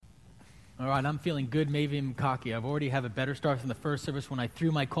All right, I'm feeling good, maybe even cocky. I've already had a better start than the first service when I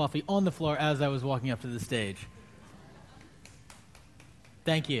threw my coffee on the floor as I was walking up to the stage.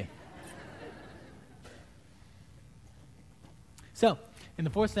 Thank you. So, in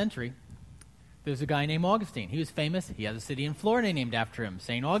the 4th century, there's a guy named Augustine. He was famous. He has a city in Florida named after him,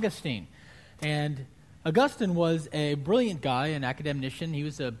 St. Augustine. And Augustine was a brilliant guy, an academician. He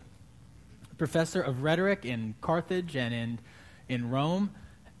was a professor of rhetoric in Carthage and in Rome.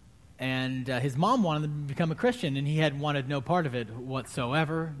 And his mom wanted him to become a Christian, and he had wanted no part of it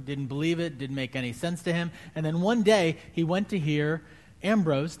whatsoever, didn't believe it, didn't make any sense to him. And then one day, he went to hear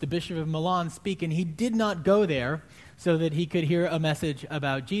Ambrose, the Bishop of Milan, speak, and he did not go there so that he could hear a message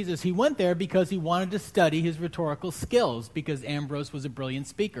about Jesus. He went there because he wanted to study his rhetorical skills, because Ambrose was a brilliant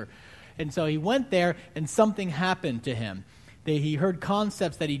speaker. And so he went there, and something happened to him. He heard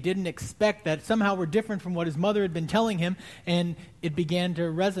concepts that he didn't expect that somehow were different from what his mother had been telling him, and it began to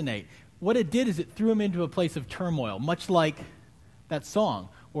resonate. What it did is it threw him into a place of turmoil, much like that song,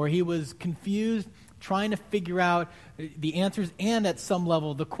 where he was confused, trying to figure out the answers and, at some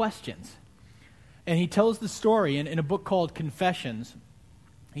level, the questions. And he tells the story in a book called Confessions.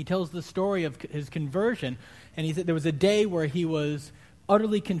 He tells the story of his conversion, and he said there was a day where he was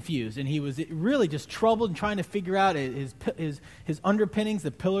utterly confused, and he was really just troubled and trying to figure out his underpinnings,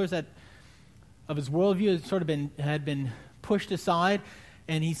 the pillars of his worldview had been pushed aside.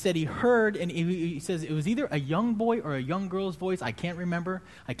 And he said he heard, and he says it was either a young boy or a young girl's voice. I can't remember.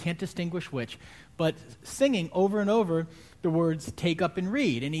 I can't distinguish which. But singing over and over the words, "Take up and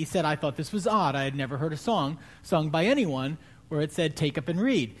read." And he said, I thought this was odd. I had never heard a song sung by anyone where it said, "Take up and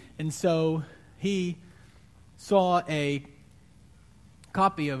read." And so he saw a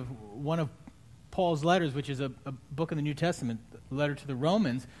copy of one of Paul's letters, which is a book in the New Testament, the letter to the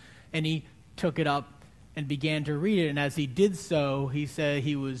Romans, and he took it up and began to read it. And as he did so, he said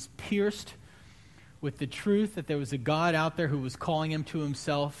he was pierced with the truth that there was a God out there who was calling him to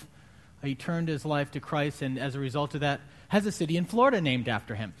himself. He turned his life to Christ, and as a result of that, has a city in Florida named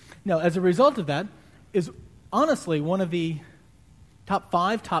after him. Now, as a result of that, is honestly one of the top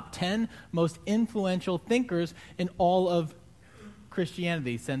 5, top 10 most influential thinkers in all of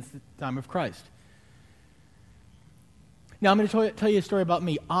Christianity since the time of Christ. Now, I'm going to tell you a story about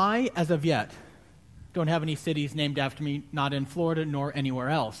me. I, as of yet, don't have any cities named after me, not in Florida nor anywhere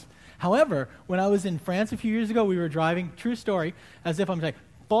else. However, when I was in France a few years ago, we were driving, true story, as if I'm saying,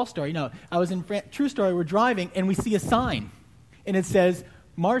 false story, no, I was in France, true story, we're driving, and we see a sign, and it says,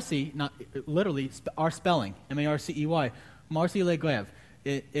 Marcy, not literally, our spelling, M-A-R-C-E-Y, Marcy-le-Grève.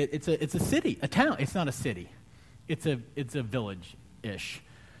 It's a city, a town. It's not a city. It's a village-ish.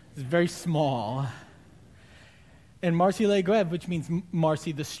 It's very small. And Marcy-le-Grève, which means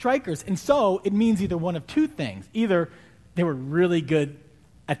Marcy the Strikers. And so it means either one of two things. Either they were really good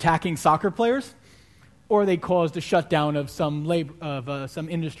attacking soccer players, or they caused a shutdown of some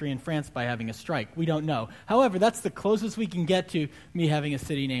industry in France by having a strike. We don't know. However, that's the closest we can get to me having a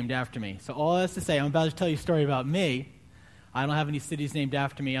city named after me. So all that's to say, I'm about to tell you a story about me. I don't have any cities named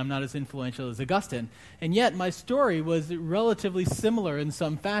after me. I'm not as influential as Augustine. And yet, my story was relatively similar in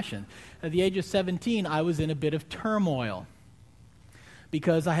some fashion. At the age of 17, I was in a bit of turmoil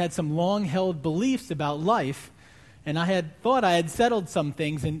because I had some long-held beliefs about life, and I had thought I had settled some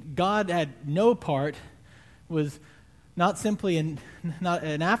things, and God had no part, was not simply not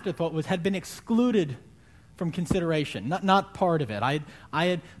an afterthought, had been excluded from consideration, not part of it. I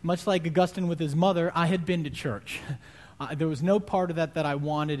had, much like Augustine with his mother, I had been to church. There was no part of that I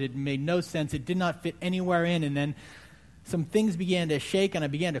wanted. It made no sense. It did not fit anywhere in. And then some things began to shake, and I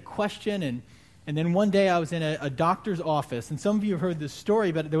began to question. And then one day I was in a doctor's office, and some of you have heard this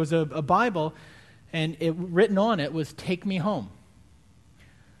story, but there was a Bible, and written on it was, "Take me home."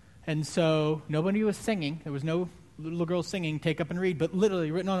 And so nobody was singing. There was no little girl singing, "Take up and read," but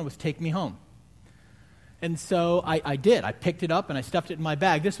literally written on it was, "Take me home." And so I did. I picked it up, and I stuffed it in my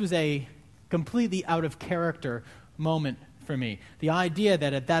bag. This was a completely out of character moment for me. The idea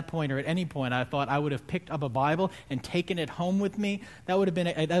that at that point or at any point I thought I would have picked up a Bible and taken it home with me, that would have been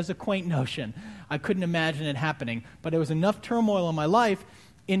that was a quaint notion. I couldn't imagine it happening. But there was enough turmoil in my life,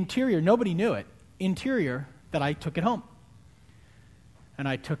 interior, nobody knew it, interior, that I took it home. And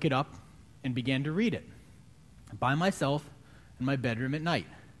I took it up and began to read it by myself in my bedroom at night.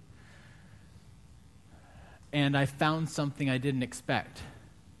 And I found something I didn't expect.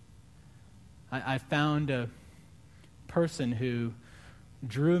 I found a person who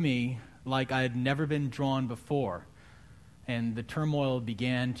drew me like I had never been drawn before. And the turmoil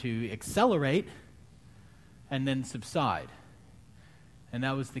began to accelerate and then subside. And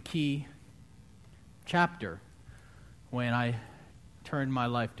that was the key chapter when I turned my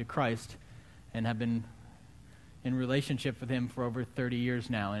life to Christ and have been in relationship with him for over 30 years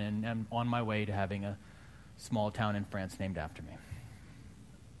now, and I'm on my way to having a small town in France named after me.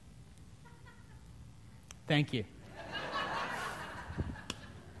 Thank you.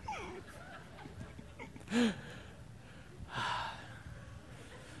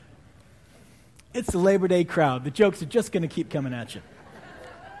 It's the Labor Day crowd. The jokes are just going to keep coming at you.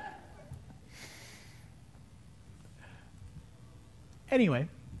 Anyway,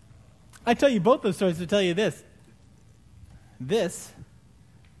 I tell you both those stories to tell you this. This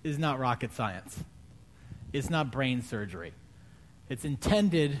is not rocket science. It's not brain surgery. It's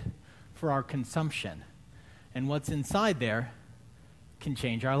intended for our consumption. And what's inside there can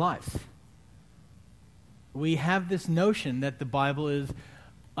change our lives. We have this notion that the Bible is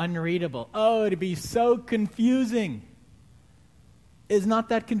unreadable. Oh, it'd be so confusing. It's not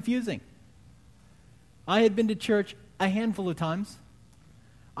that confusing. I had been to church a handful of times.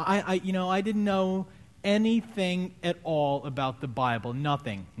 I didn't know anything at all about the Bible.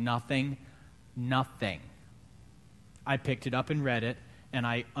 Nothing. I picked it up and read it, and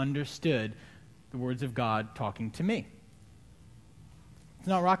I understood the words of God talking to me. It's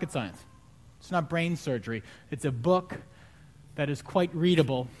not rocket science. It's not brain surgery. It's a book that is quite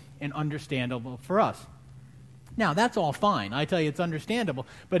readable and understandable for us. Now, that's all fine. I tell you, it's understandable,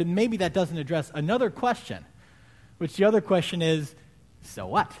 but maybe that doesn't address another question, which the other question is, so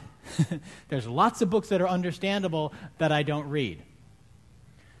what? There's lots of books that are understandable that I don't read.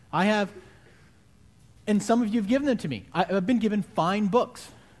 I have, and some of you have given them to me. I've been given fine books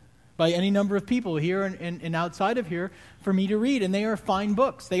by any number of people here and outside of here for me to read, and they are fine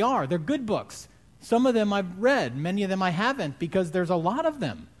books. They're good books. Some of them I've read, many of them I haven't, because there's a lot of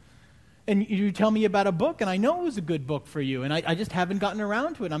them. And you tell me about a book, and I know it was a good book for you, and I just haven't gotten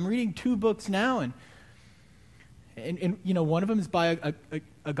around to it. I'm reading 2 books now, and one of them is by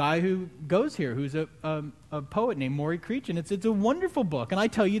a guy who goes here, who's a poet named Maury Creech, and it's a wonderful book. And I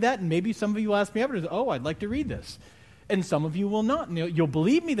tell you that, and maybe some of you will ask me afterwards, oh, I'd like to read this. And some of you will not. And you'll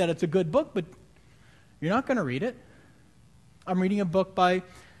believe me that it's a good book, but you're not going to read it. I'm reading a book by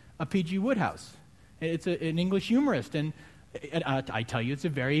P.G. Wodehouse. It's an English humorist, and I tell you it's a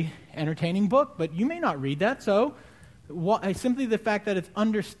very entertaining book, but you may not read that, so simply the fact that it's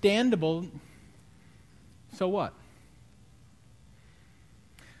understandable, so what?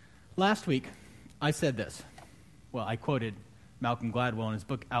 Last week, I said this. Well, I quoted Malcolm Gladwell in his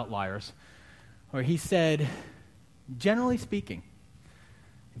book Outliers, where he said, generally speaking,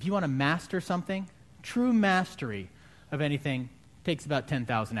 if you want to master something, true mastery of anything takes about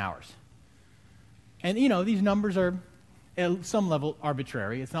 10,000 hours. And, these numbers are at some level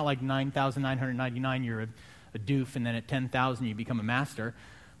arbitrary. It's not like 9,999 you're a doof, and then at 10,000 you become a master.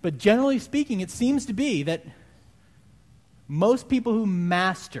 But generally speaking, it seems to be that most people who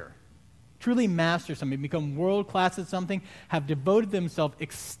truly master something, become world-class at something, have devoted themselves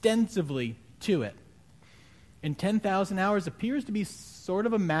extensively to it. And 10,000 hours appears to be sort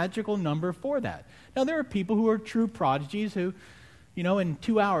of a magical number for that. Now, there are people who are true prodigies who, in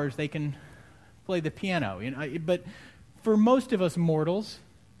 2 hours they can play the piano. But for most of us mortals,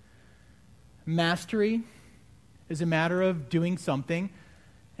 mastery is a matter of doing something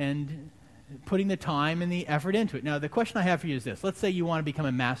and putting the time and the effort into it. Now, the question I have for you is this. Let's say you want to become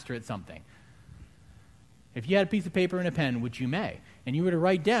a master at something. If you had a piece of paper and a pen, which you may, and you were to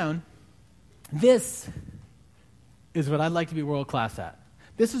write down, this is what I'd like to be world-class at.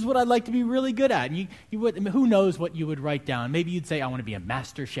 This is what I'd like to be really good at. And who knows what you would write down? Maybe you'd say, I want to be a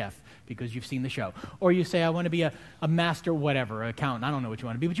master chef because you've seen the show. Or you say, I want to be a master whatever, accountant. I don't know what you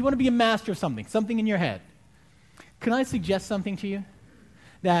want to be, but you want to be a master of something in your head. Can I suggest something to you?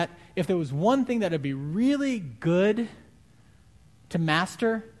 That if there was one thing that would be really good to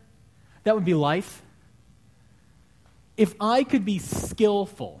master, that would be life. If I could be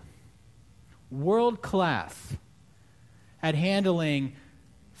skillful, world-class at handling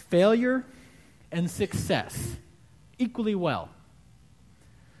failure and success equally well,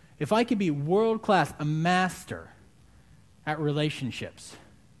 if I could be world-class, a master at relationships,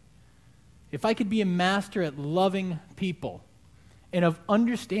 if I could be a master at loving people and of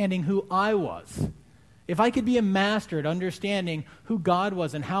understanding who I was, if I could be a master at understanding who God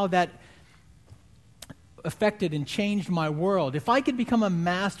was and how that affected and changed my world, if I could become a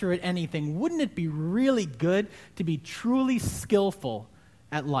master at anything, wouldn't it be really good to be truly skillful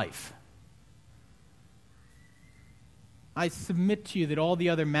at life? I submit to you that all the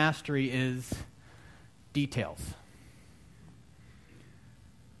other mastery is details.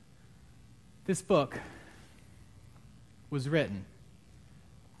 This book was written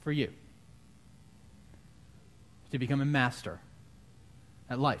for you to become a master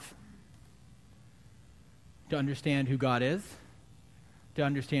at life. to understand who God is, to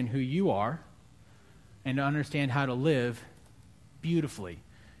understand who you are, and to understand how to live beautifully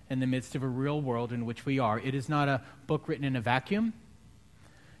in the midst of a real world in which we are. It is not a book written in a vacuum.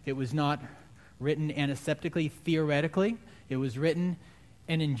 It was not written antiseptically, theoretically. It was written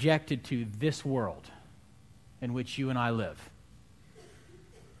and injected to this world in which you and I live.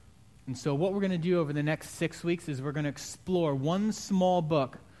 And so what we're going to do over the next 6 weeks is we're going to explore one small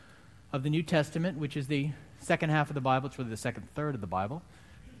book of the New Testament, which is the second half of the Bible. It's really the second third of the Bible,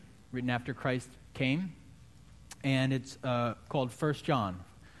 written after Christ came. And it's called 1 John.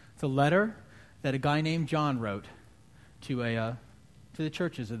 It's a letter that a guy named John wrote to the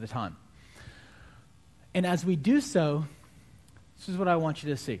churches of the time. And as we do so, this is what I want you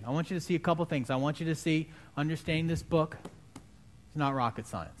to see. I want you to see a couple things. I want you to see understanding this book is not rocket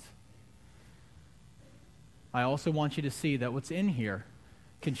science. I also want you to see that what's in here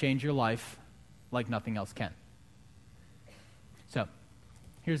can change your life like nothing else can. So,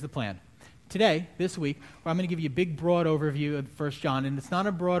 here's the plan. Today, this week, I'm going to give you a big, broad overview of 1 John. And it's not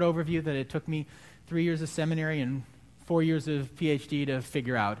a broad overview that it took me 3 years of seminary and 4 years of PhD to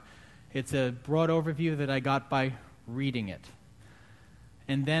figure out. It's a broad overview that I got by reading it.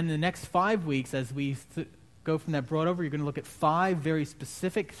 And then the next 5 weeks, as we go from that broad overview, you're going to look at 5 very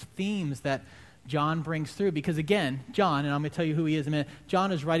specific themes that John brings through. Because again, John, and I'm going to tell you who he is in a minute,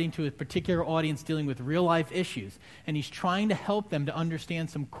 John is writing to a particular audience dealing with real-life issues. And he's trying to help them to understand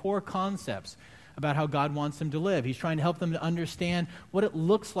some core concepts about how God wants them to live. He's trying to help them to understand what it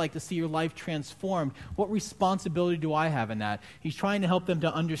looks like to see your life transformed. What responsibility do I have in that? He's trying to help them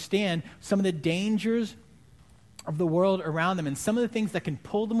to understand some of the dangers of the world around them and some of the things that can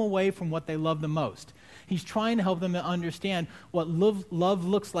pull them away from what they love the most. He's trying to help them to understand what love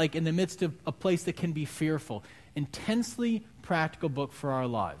looks like in the midst of a place that can be fearful. Intensely practical book for our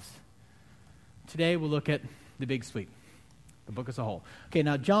lives. Today we'll look at the big sweep, the book as a whole. Okay,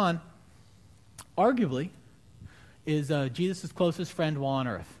 now John, arguably, is Jesus' closest friend while on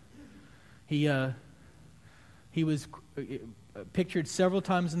earth. He was pictured several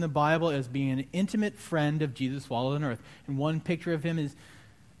times in the Bible as being an intimate friend of Jesus while on earth. And one picture of him is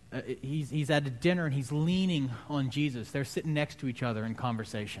he's at a dinner and he's leaning on Jesus. They're sitting next to each other in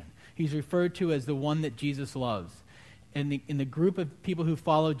conversation. He's referred to as the one that Jesus loves. And in the group of people who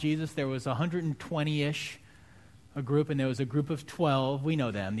followed Jesus, there was 120-ish, a group, and there was a group of 12. We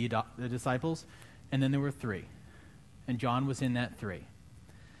know them, the disciples. And then there were 3. And John was in that 3.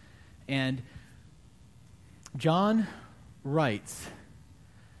 And John writes,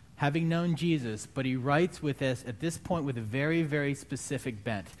 having known Jesus, but he writes with this, at this point, with a very, very specific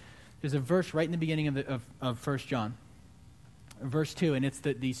bent. There's a verse right in the beginning of 1 John, verse 2, and it's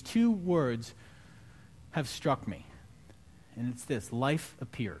these 2 words have struck me. And it's this: life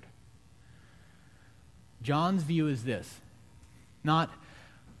appeared. John's view is this: not,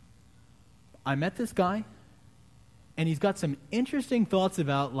 I met this guy, and he's got some interesting thoughts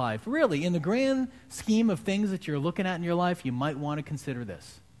about life. Really, in the grand scheme of things that you're looking at in your life, you might want to consider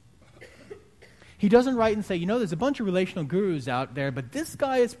this. He doesn't write and say, there's a bunch of relational gurus out there, but this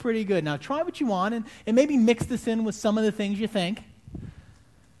guy is pretty good. Now try what you want and maybe mix this in with some of the things you think.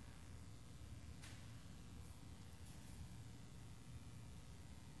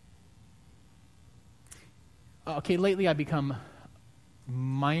 Okay, lately I've become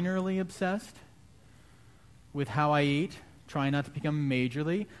minorly obsessed with how I eat, trying not to become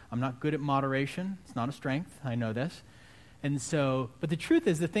majorly. I'm not good at moderation. It's not a strength. I know this. And so, but the truth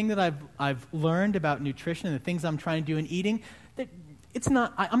is, the thing that I've learned about nutrition and the things I'm trying to do in eating, that it's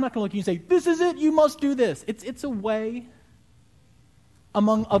not, I'm not going to look at you and say, this is it, you must do this. It's a way,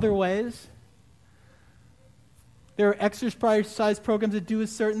 among other ways. There are exercise programs that do a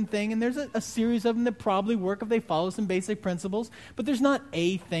certain thing, and there's a series of them that probably work if they follow some basic principles, but there's not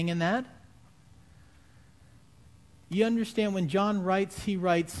a thing in that. You understand, when John writes, he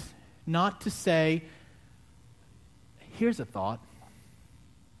writes not to say, here's a thought.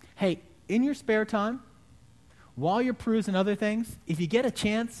 Hey, in your spare time, while you're perusing other things, if you get a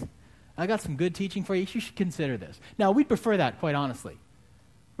chance, I got some good teaching for you. You should consider this. Now, we'd prefer that, quite honestly.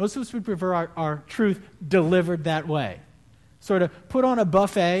 Most of us would prefer our truth delivered that way. Sort of put on a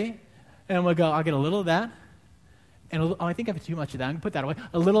buffet, and we'll go, I'll get a little of that, and I think I have too much of that. I can put that away.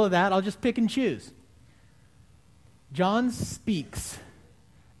 A little of that, I'll just pick and choose. John speaks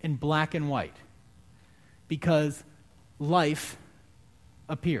in black and white because life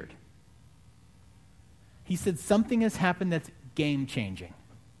appeared. He said something has happened that's game-changing,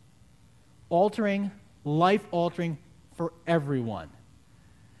 altering, life-altering for everyone.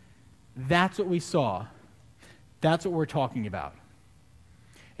 That's what we saw. That's what we're talking about.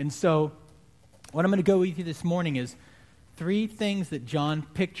 And so What I'm going to go with you this morning is 3 things that John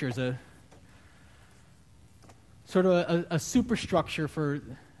pictures, a sort of a superstructure for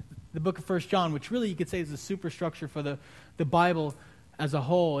the book of 1 John, which really you could say is a superstructure for the Bible as a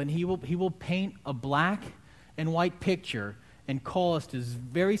whole. And he will paint a black and white picture and call us to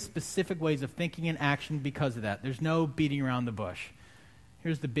very specific ways of thinking and action because of that. There's no beating around the bush.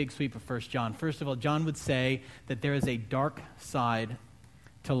 Here's the big sweep of 1 John. First of all, John would say that there is a dark side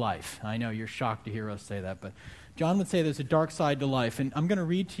to life. I know you're shocked to hear us say that, but John would say there's a dark side to life. And I'm going to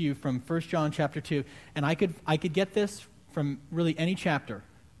read to you from 1 John chapter 2, and I could get this from really any chapter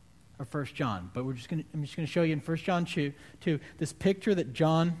of 1 John, but I'm just going to show you in 1 John 2 this picture that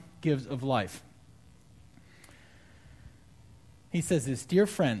John gives of life. He says this, "Dear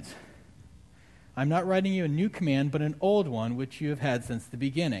friends, I'm not writing you a new command, but an old one which you have had since the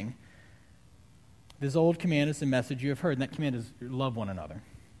beginning. This old command is the message you have heard," and that command is love one another.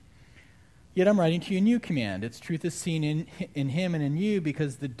 "Yet I'm writing to you a new command. Its truth is seen in him and in you,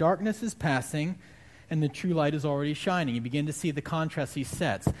 because the darkness is passing and the true light is already shining." You begin to see the contrast he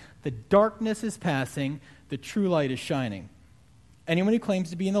sets. The darkness is passing, the true light is shining. "Anyone who claims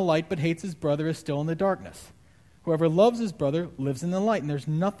to be in the light but hates his brother is still in the darkness. Whoever loves his brother lives in the light, and there's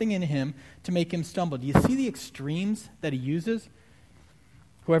nothing in him to make him stumble." Do you see the extremes that he uses?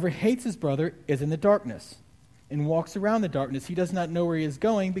 "Whoever hates his brother is in the darkness and walks around the darkness. He does not know where he is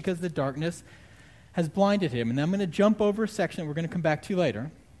going because the darkness has blinded him." And I'm going to jump over a section that we're going to come back to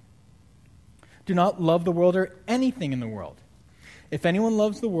later. "Do not love the world or anything in the world. If anyone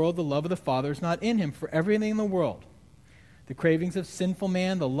loves the world, the love of the Father is not in him. For everything in the world, the cravings of sinful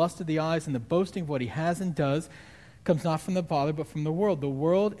man, the lust of the eyes, and the boasting of what he has and does, comes not from the Father, but from the world. The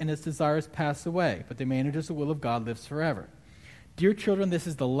world and its desires pass away, but the man who does the will of God lives forever. Dear children, this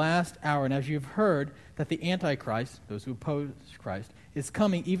is the last hour, and as you have heard that the Antichrist," those who oppose Christ, "is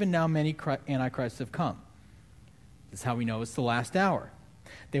coming, even now many Antichrists have come. This is how we know it's the last hour.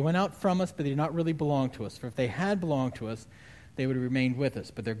 They went out from us, but they did not really belong to us. For if they had belonged to us, they would have remained with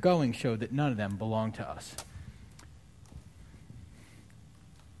us. But their going showed that none of them belonged to us."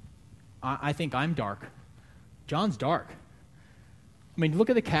 I think I'm dark. John's dark. I mean, look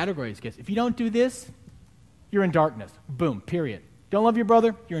at the categories he gives. If you don't do this, you're in darkness. Boom, period. Don't love your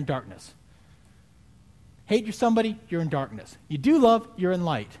brother, you're in darkness. Hate somebody, you're in darkness. You do love, you're in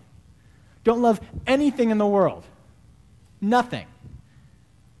light. Don't love anything in the world. Nothing.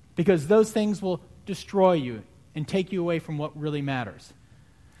 Because those things will destroy you and take you away from what really matters.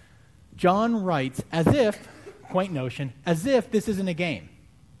 John writes as if, quaint notion, as if this isn't a game.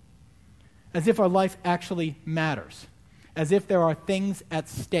 As if our life actually matters. As if there are things at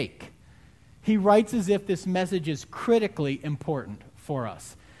stake. He writes as if this message is critically important for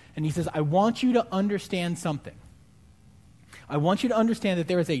us. And he says, I want you to understand something. I want you to understand that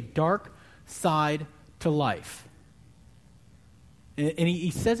there is a dark side to life. And he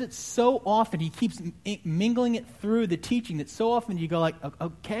says it so often, he keeps mingling it through the teaching, that so often you go like,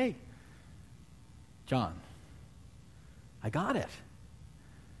 okay, John, I got it.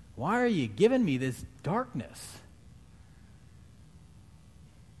 Why are you giving me this darkness?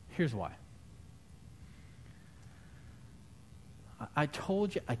 Here's why. I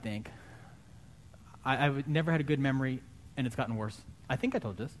told you, I think, I've never had a good memory, and it's gotten worse. I think I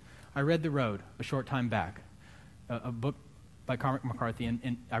told this. I read The Road a short time back, a book by Cormac McCarthy,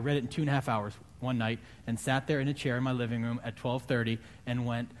 and I read it in 2.5 hours one night and sat there in a chair in my living room at 12:30 and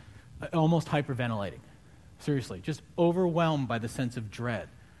went almost hyperventilating. Seriously, just overwhelmed by the sense of dread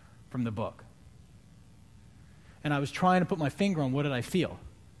from the book. And I was trying to put my finger on what did I feel.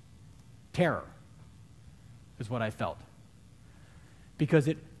 Terror is what I felt. Because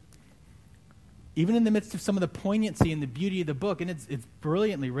it, even in the midst of some of the poignancy and the beauty of the book, and it's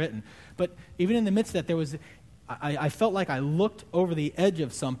brilliantly written, but even in the midst of that, I felt like I looked over the edge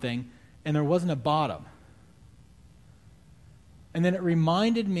of something and there wasn't a bottom. And then it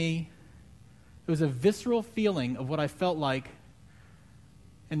reminded me, it was a visceral feeling of what I felt like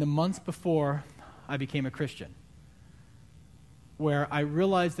in the months before I became a Christian, where I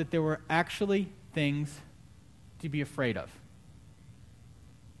realized that there were actually things to be afraid of.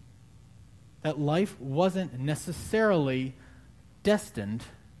 That life wasn't necessarily destined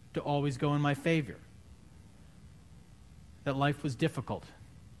to always go in my favor. That life was difficult.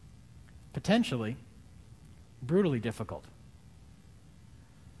 Potentially, brutally difficult.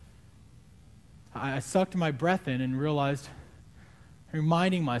 I sucked my breath in and realized,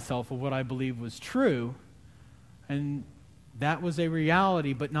 reminding myself of what I believed was true, and that was a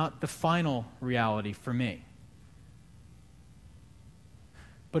reality, but not the final reality for me.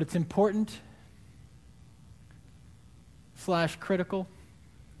 But it's important / critical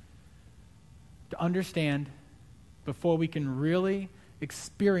to understand before we can really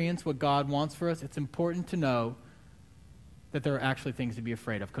experience what God wants for us, it's important to know that there are actually things to be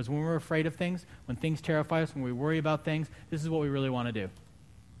afraid of. Because when we're afraid of things, when things terrify us, when we worry about things, this is what we really want to do.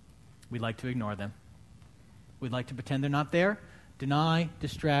 We'd like to ignore them. We'd like to pretend they're not there, deny,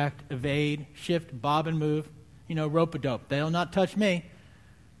 distract, evade, shift, bob and move, rope-a-dope. They'll not touch me.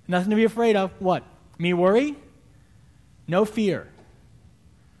 Nothing to be afraid of. What? Me worry? No fear.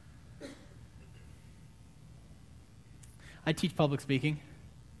 I teach public speaking.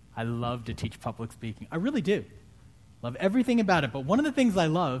 I love to teach public speaking. I really do. Love everything about it. But one of the things I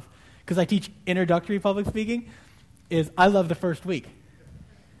love, because I teach introductory public speaking, is I love the first week.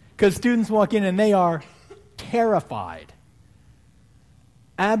 Because students walk in and they are terrified.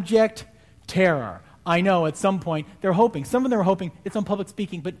 Abject terror. I know at some point they're hoping, some of them are hoping it's on public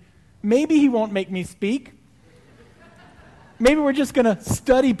speaking, but maybe he won't make me speak. Maybe we're just going to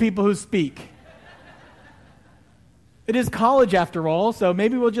study people who speak. It is college after all, so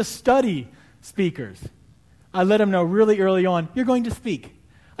maybe we'll just study speakers. I let them know really early on, you're going to speak.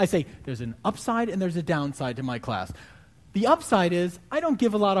 I say, there's an upside and there's a downside to my class. The upside is I don't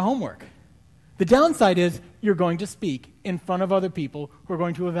give a lot of homework. The downside is you're going to speak in front of other people who are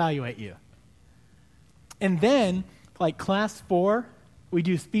going to evaluate you. And then, like class 4, we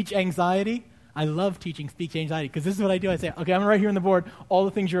do speech anxiety. I love teaching speech anxiety because this is what I do. I say, okay, I'm going to write here on the board all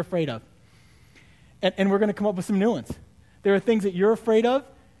the things you're afraid of. And we're going to come up with some new ones. There are things that you're afraid of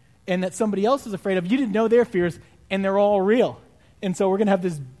and that somebody else is afraid of. You didn't know their fears, and they're all real. And so we're going to have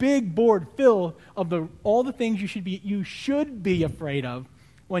this big board filled of all the things you should be afraid of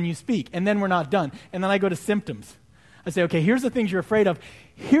when you speak. And then we're not done. And then I go to symptoms. I say, okay, here's the things you're afraid of.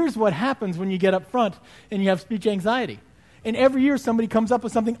 Here's what happens when you get up front and you have speech anxiety. And every year somebody comes up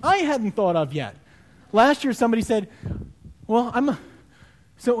with something I hadn't thought of yet. Last year somebody said, well,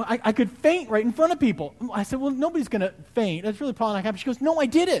 I could faint right in front of people. I said, well, nobody's going to faint. That's really probably not happening. She goes, no, I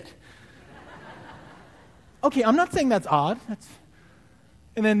did it. Okay, I'm not saying that's odd.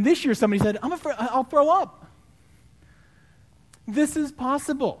 And then this year somebody said, I'm afraid I'll throw up. This is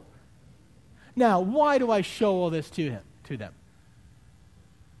possible. Now, why do I show all this to them?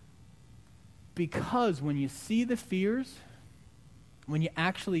 Because when you see the fears, when you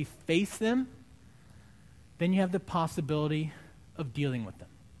actually face them, then you have the possibility of dealing with them.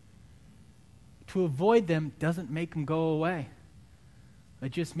 To avoid them doesn't make them go away.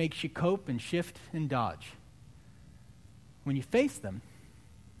 It just makes you cope and shift and dodge. When you face them,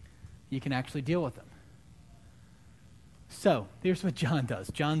 you can actually deal with them. So, here's what John does.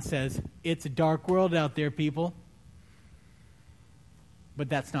 John says, it's a dark world out there, people. But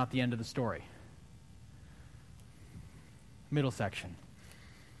that's not the end of the story. Middle section.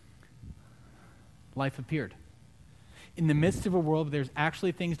 Life appeared. In the midst of a world where there's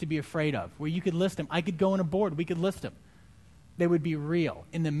actually things to be afraid of, where you could list them. I could go on a board, we could list them. They would be real.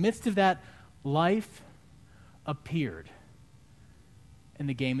 In the midst of that, life appeared. And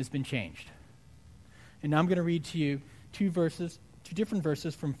the game has been changed. And now I'm going to read to you two different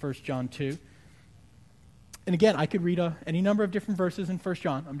verses from 1 John 2. And again, I could read any number of different verses in 1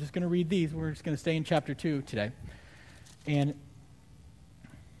 John. I'm just going to read these. We're just going to stay in chapter 2 today. And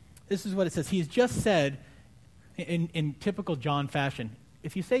this is what it says. He's just said, in typical John fashion,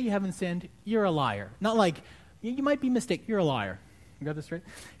 if you say you haven't sinned, you're a liar. Not like, you might be mistaken, you're a liar. You got this right?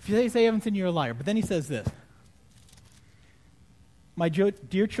 If you say you haven't sinned, you're a liar. But then he says this. My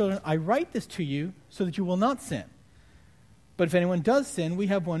dear children, I write this to you so that you will not sin. But if anyone does sin, we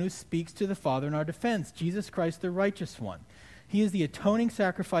have one who speaks to the Father in our defense, Jesus Christ, the righteous one. He is the atoning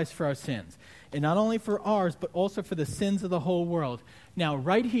sacrifice for our sins, and not only for ours, but also for the sins of the whole world. Now,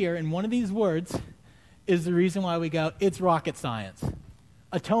 right here in one of these words is the reason why we go, it's rocket science.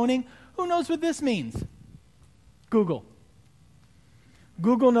 Atoning, who knows what this means? Google.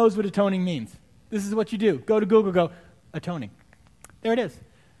 Google knows what atoning means. This is what you do. Go to Google, go, atoning. There it is.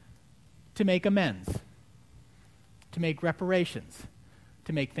 To make amends. To make reparations.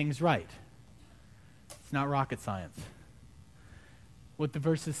 To make things right. It's not rocket science. What the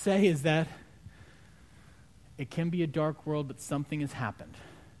verses say is that it can be a dark world, but something has happened.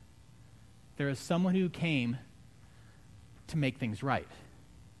 There is someone who came to make things right.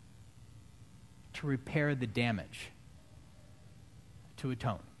 To repair the damage. To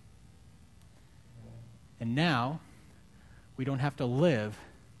atone. And now, we don't have to live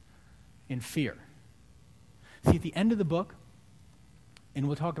in fear. See, at the end of the book, and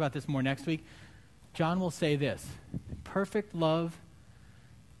we'll talk about this more next week, John will say this: perfect love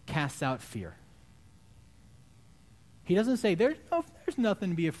casts out fear. He doesn't say there's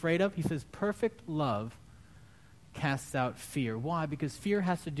nothing to be afraid of. He says perfect love casts out fear. Why? Because fear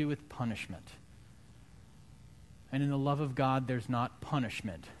has to do with punishment. And in the love of God, there's not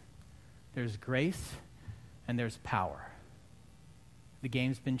punishment. There's grace and there's power. The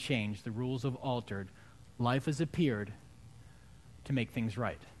game's been changed. The rules have altered. Life has appeared to make things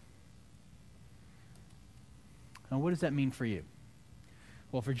right. Now, what does that mean for you?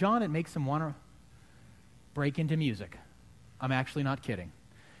 Well, for John, it makes him want to break into music. I'm actually not kidding.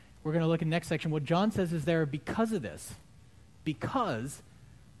 We're going to look in the next section. What John says is there because of this. Because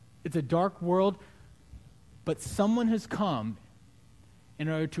it's a dark world, but someone has come in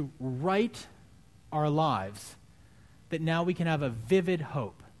order to right our lives, that now we can have a vivid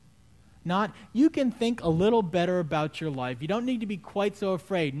hope. Not, you can think a little better about your life. You don't need to be quite so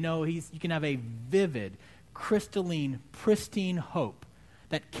afraid. No, you can have a vivid, crystalline, pristine hope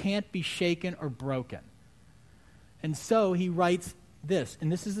that can't be shaken or broken. And so he writes this,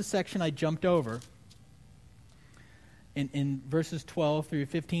 and this is the section I jumped over in verses 12 through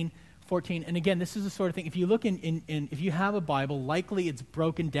 15, 14. And again, this is the sort of thing, if you look if you have a Bible, likely it's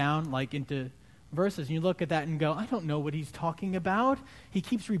broken down like into verses, and you look at that and go, I don't know what he's talking about. He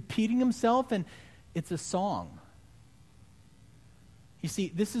keeps repeating himself, and it's a song. You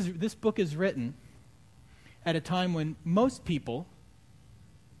see, this book is written at a time when most people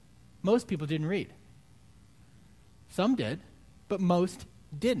didn't read. Some did, but most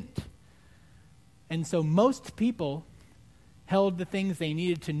didn't. And so most people held the things they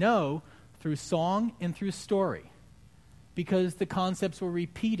needed to know through song and through story because the concepts were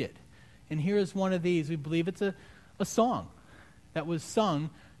repeated. And here is one of these. We believe it's a song that was sung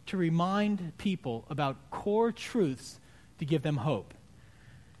to remind people about core truths to give them hope.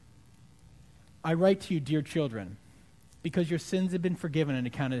 I write to you, dear children, because your sins have been forgiven on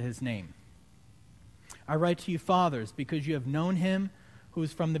account of his name. I write to you, fathers, because you have known him who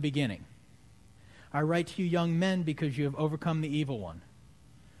is from the beginning. I write to you, young men, because you have overcome the evil one.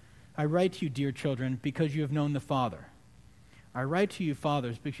 I write to you, dear children, because you have known the Father. I write to you,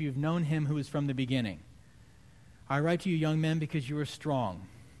 fathers, because you have known him who is from the beginning. I write to you, young men, because you are strong,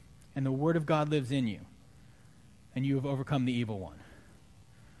 and the word of God lives in you, and you have overcome the evil one.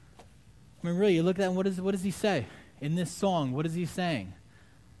 I mean, really, you look at that, and what does he say? In this song, what is he saying?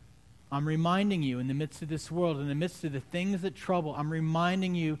 I'm reminding you in the midst of this world, in the midst of the things that trouble, I'm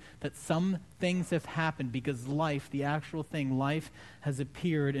reminding you that some things have happened because life, the actual thing, life has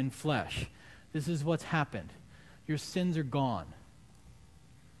appeared in flesh. This is what's happened. Your sins are gone.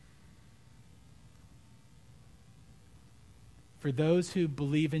 For those who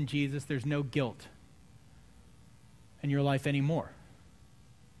believe in Jesus, there's no guilt in your life anymore.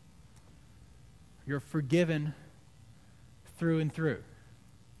 You're forgiven through and through.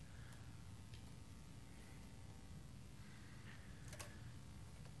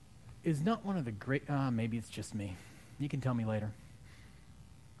 Is not one of the great, maybe it's just me. You can tell me later.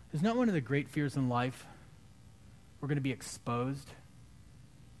 Is not one of the great fears in life we're going to be exposed,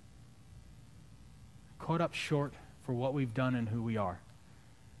 caught up short for what we've done and who we are?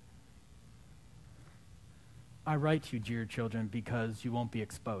 I write to you, dear children, because you won't be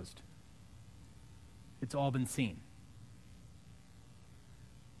exposed. It's all been seen.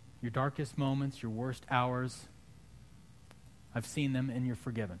 Your darkest moments, your worst hours, I've seen them and you're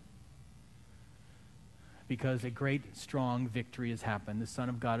forgiven. Because a great, strong victory has happened. The Son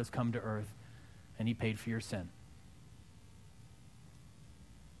of God has come to earth, and he paid for your sin.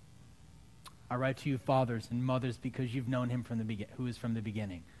 I write to you, fathers and mothers, because you've known him who is from the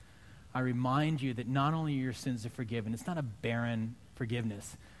beginning. I remind you that not only are your sins are forgiven, it's not a barren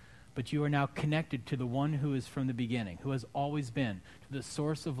forgiveness, but you are now connected to the one who is from the beginning, who has always been, to the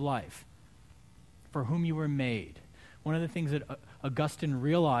source of life, for whom you were made. One of the things that Augustine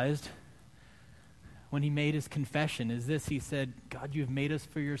realized when he made his confession is this. He said, God, you have made us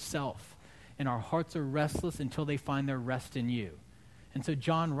for yourself, and our hearts are restless until they find their rest in you. And so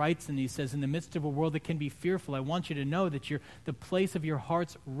John writes and he says, in the midst of a world that can be fearful, I want you to know that the place of your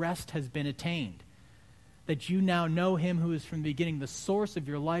heart's rest has been attained. That you now know him who is from the beginning, the source of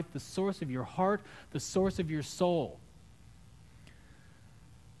your life, the source of your heart, the source of your soul.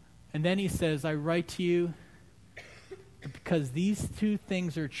 And then he says, I write to you because these two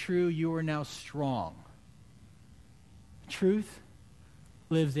things are true, you are now strong. Truth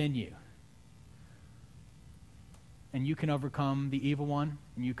lives in you. And you can overcome the evil one,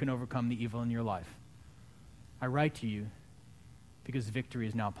 and you can overcome the evil in your life. I write to you because victory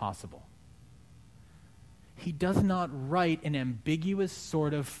is now possible. He does not write an ambiguous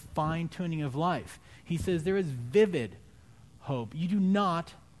sort of fine-tuning of life. He says there is vivid hope. You do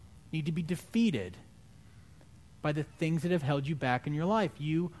not need to be defeated by the things that have held you back in your life.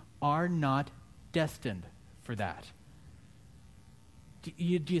 You are not destined for that. Do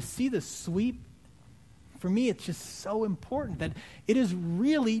you see the sweep for me, it's just so important that it is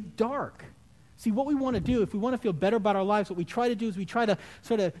really dark. See, what we want to do, if we want to feel better about our lives, what we try to do is we try to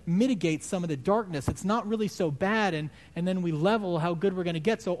sort of mitigate some of the darkness. It's not really so bad, and then we level how good we're going to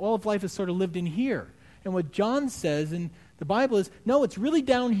get. So all of life is sort of lived in here. And what John says in the Bible is, no, it's really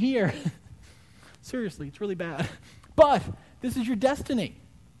down here. Seriously, it's really bad. But this is your destiny.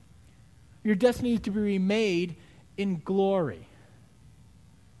 Your destiny is to be remade in glory.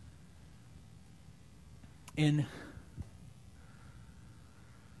 In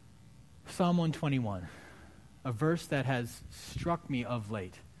Psalm 121, a verse that has struck me of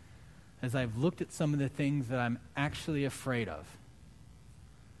late as I've looked at some of the things that I'm actually afraid of.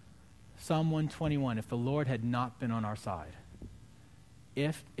 Psalm 121, if the Lord had not been on our side,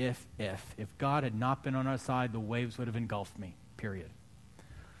 if God had not been on our side, the waves would have engulfed me, period.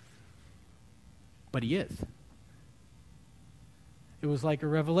 But he is. It was like a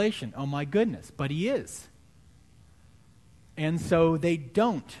revelation. Oh my goodness, but he is. And so they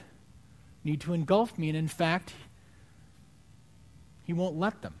don't need to engulf me, and in fact, he won't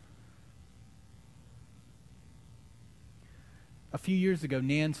let them. A few years ago,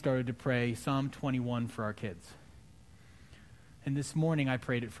 Nan started to pray Psalm 21 for our kids. And this morning I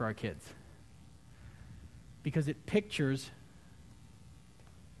prayed it for our kids. Because it pictures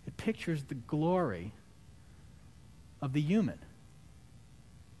the glory of the human.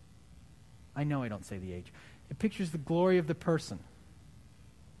 I know I don't say the age. It pictures the glory of the person.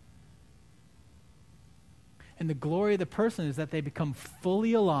 And the glory of the person is that they become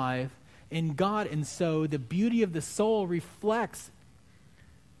fully alive in God. And so the beauty of the soul reflects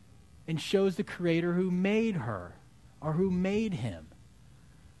and shows the Creator who made her or who made him.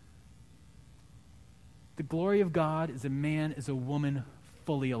 The glory of God is a man, is a woman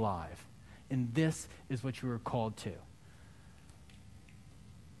fully alive. And this is what you are called to.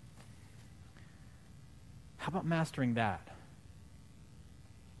 How about mastering that?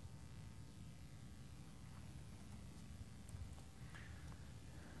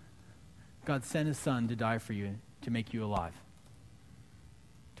 God sent his Son to die for you, to make you alive,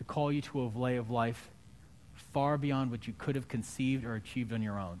 to call you to a way of life far beyond what you could have conceived or achieved on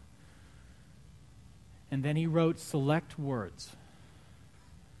your own. And then he wrote select words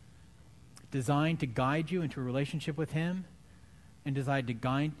designed to guide you into a relationship with him and designed to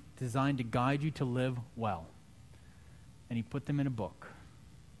guide you to live well. And he put them in a book.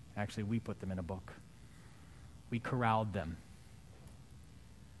 Actually, we put them in a book. We corralled them.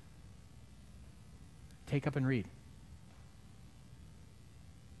 Take up and read.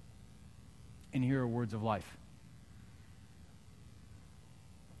 And here are words of life.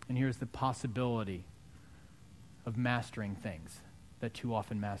 And here's the possibility of mastering things that too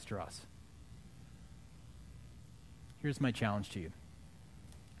often master us. Here's my challenge to you.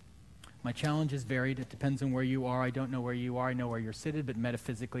 My challenge is varied. It depends on where you are. I don't know where you are. I know where you're seated, but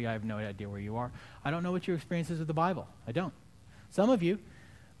metaphysically, I have no idea where you are. I don't know what your experience is with the Bible. I don't. Some of you,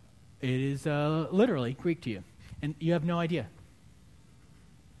 it is literally Greek to you, and you have no idea.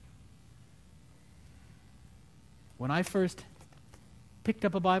 When I first picked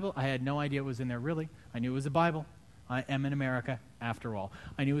up a Bible, I had no idea it was in there, really. I knew it was a Bible. I am in America, after all.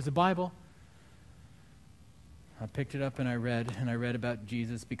 I knew it was a Bible. I picked it up and I read about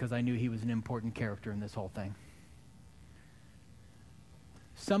Jesus because I knew he was an important character in this whole thing.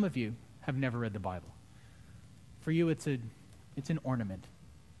 Some of you have never read the Bible. For you, it's an ornament.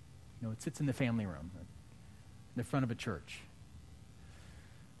 You know, it sits in the family room, in the front of a church.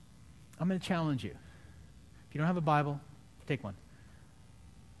 I'm going to challenge you. If you don't have a Bible, take one.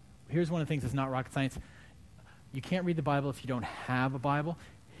 Here's one of the things that's not rocket science. You can't read the Bible if you don't have a Bible.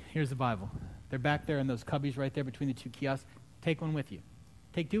 Here's the Bible. They're back there in those cubbies right there between the two kiosks. Take one with you.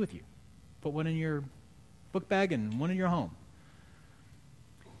 Take two with you. Put one in your book bag and one in your home.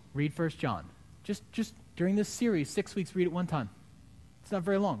 Read 1 John. Just during this series, 6 weeks, read it one time. It's not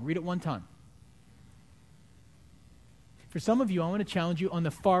very long. Read it one time. For some of you, I want to challenge you on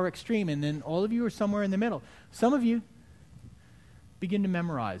the far extreme, and then all of you are somewhere in the middle. Some of you begin to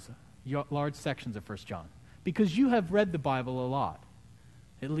memorize large sections of 1 John because you have read the Bible a lot,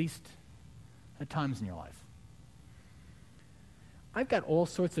 at least at times in your life. I've got all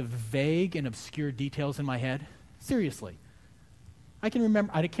sorts of vague and obscure details in my head. Seriously. I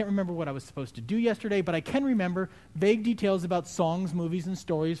can't remember what I was supposed to do yesterday, but I can remember vague details about songs, movies, and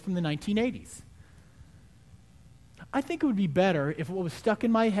stories from the 1980s. I think it would be better if what was stuck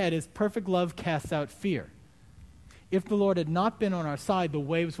in my head is perfect love casts out fear. If the Lord had not been on our side, the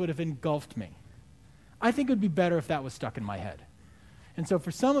waves would have engulfed me. I think it would be better if that was stuck in my head. And so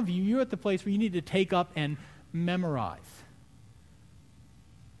for some of you, you're at the place where you need to take up and memorize.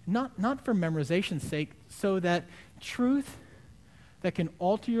 not for memorization's sake, so that truth that can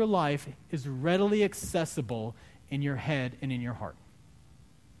alter your life is readily accessible in your head and in your heart.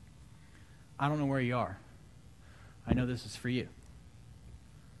 I don't know where you are. I know this is for you.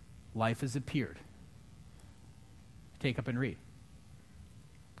 Life has appeared. Take up and read.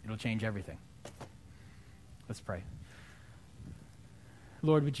 It'll change everything. Let's pray.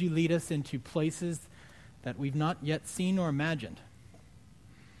 Lord, would you lead us into places that we've not yet seen or imagined?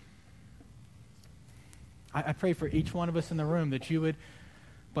 I pray for each one of us in the room that you would,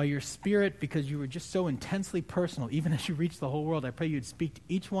 by your Spirit, because you were just so intensely personal, even as you reached the whole world, I pray you'd speak to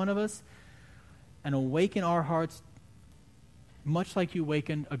each one of us and awaken our hearts much like you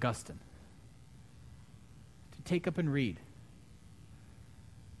awakened Augustine. To take up and read.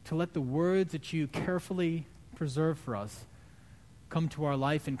 To let the words that you carefully preserve for us come to our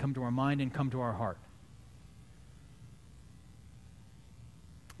life and come to our mind and come to our heart.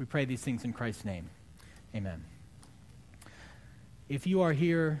 We pray these things in Christ's name. Amen. If you are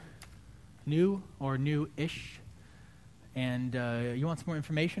here new or new-ish, and you want some more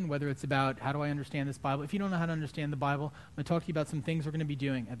information, whether it's about how do I understand this Bible, if you don't know how to understand the Bible, I'm going to talk to you about some things we're going to be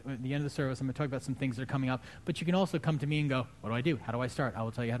doing at the end of the service. I'm going to talk about some things that are coming up, but you can also come to me and go, what do I do? How do I start? I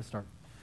will tell you how to start.